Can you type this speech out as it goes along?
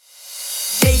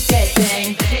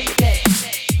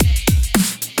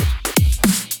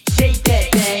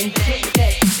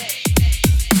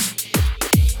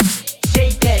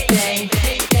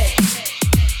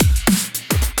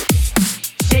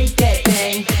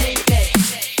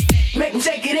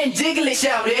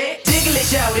shout it, jiggle it,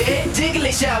 shout it, jiggle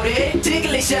it, shout it,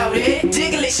 jiggle it, shout it,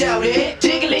 jiggle it, shout it,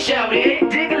 jiggle it, shout it,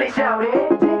 jiggle it, shout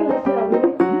it.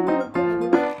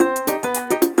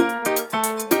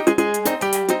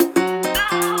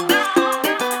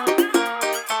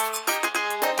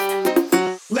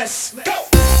 Let's go.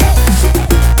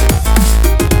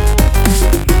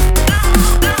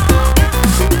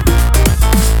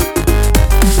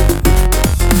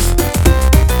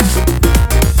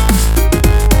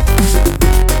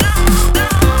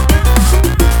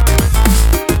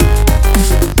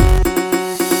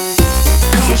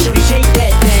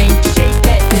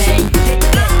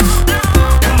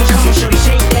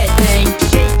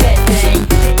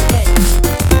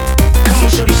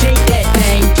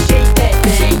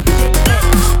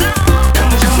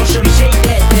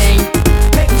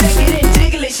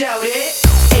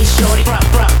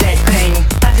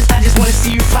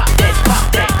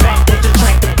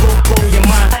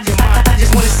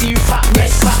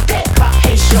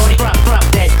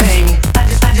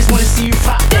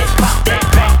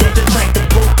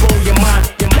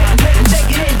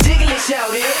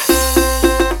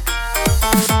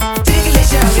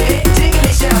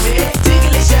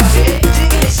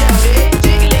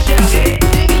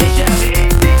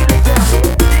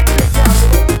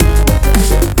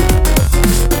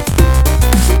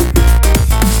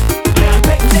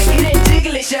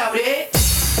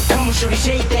 Shorty,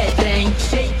 shake that thing,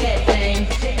 shake that thing,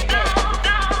 shake that.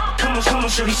 Come on,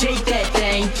 shorty, shake that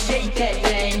thing, shake that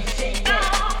thing, shake that.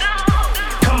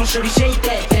 Come on, shorty, shake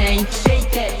that thing,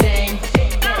 shake that thing,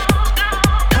 shake that.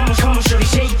 Come on, shorty,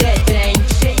 shake that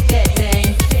thing, shake that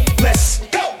thing. Let's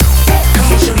go. Come on,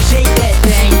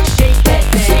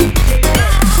 shorty,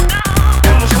 shake that thing,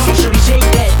 shake that thing, shake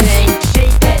that.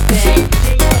 Come on, shorty,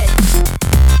 shake that thing,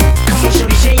 shake that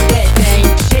thing, shake that.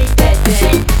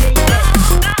 Come on, shorty, shake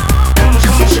that thing,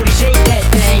 shake that thing, shake that. Shorty, shake that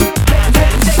thing.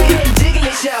 Take it, jiggle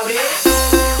it, shout it.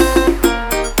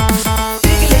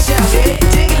 Jiggle it, shout it.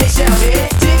 Jiggle it, shout it.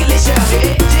 Jiggle it, shout it. Jiggle it, shout it.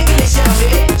 Jiggle it, shout it. Jiggle it, shout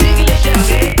it. Jiggle it, shout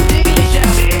it.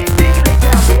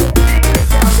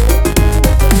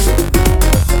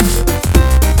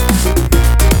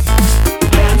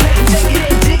 Take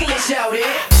it, jiggle it, shout it.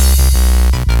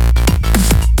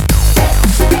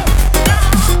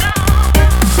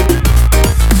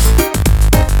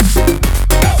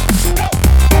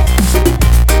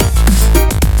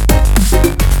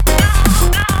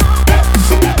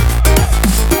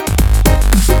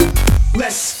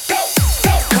 Let's go.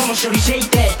 Come on, shorty, shake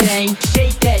that thing,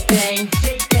 shake that thing,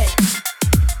 shake that.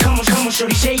 Come on,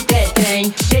 shorty, shake that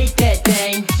thing, shake that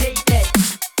thing, shake that.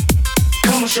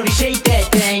 Come on, shorty, shake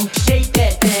that thing, shake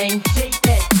that thing, shake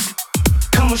that.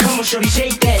 Come on, shorty,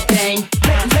 shake that thing.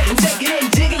 Take it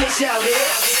in, jiggle it, shout it.